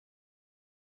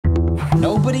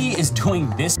Nobody is doing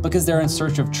this because they're in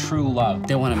search of true love.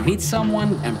 They want to meet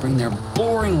someone and bring their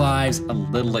boring lives a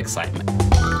little excitement.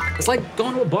 It's like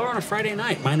going to a bar on a Friday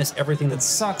night, minus everything that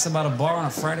sucks about a bar on a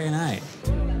Friday night.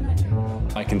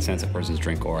 I can sense a person's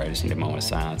drink aura. I just need a moment of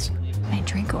silence. My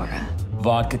drink aura.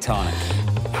 Vodka tonic.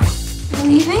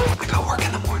 Leaving? I got work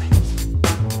in the morning.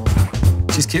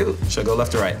 She's cute. She'll go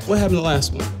left or right. What happened to the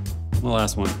last one? The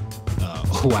last one.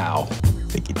 Oh, wow. I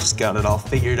think you just got it all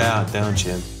figured out, don't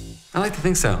you? I like to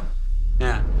think so.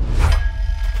 Yeah.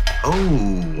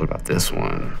 Oh, what about this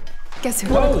one? Guess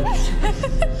who? Whoa!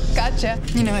 Gotcha.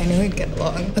 You know, I knew we'd get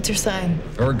along. What's your sign?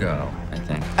 Virgo, I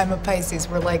think. I'm a Pisces.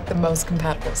 We're like the most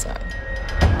compatible sign.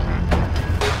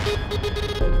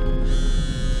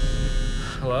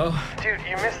 Hello? Dude,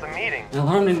 you missed the meeting. The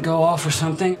alarm didn't go off or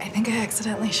something. I think I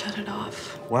accidentally shut it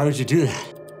off. Why did you do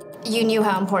that? You knew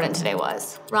how important today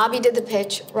was. Robbie did the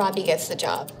pitch, Robbie gets the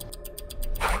job.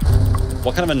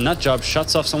 What kind of a nut job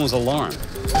shuts off someone's alarm?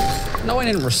 No, I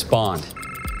didn't respond.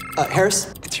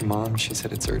 Harris, it's your mom. She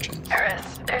said it's urgent.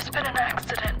 Harris, there's been an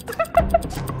accident.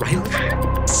 Right?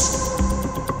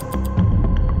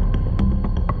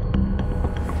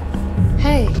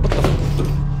 Hey.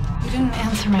 You didn't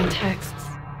answer my texts.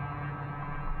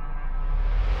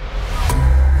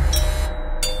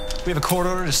 We have a court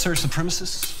order to search the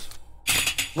premises.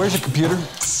 Where's your computer?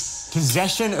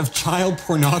 Possession of child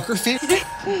pornography?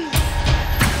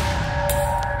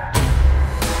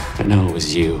 I know it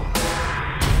was you.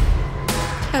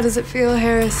 How does it feel,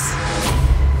 Harris?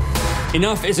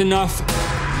 Enough is enough.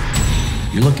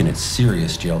 You're looking at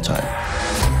serious jail time.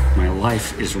 My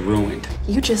life is ruined.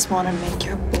 You just want to make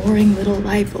your boring little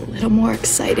life a little more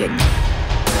exciting.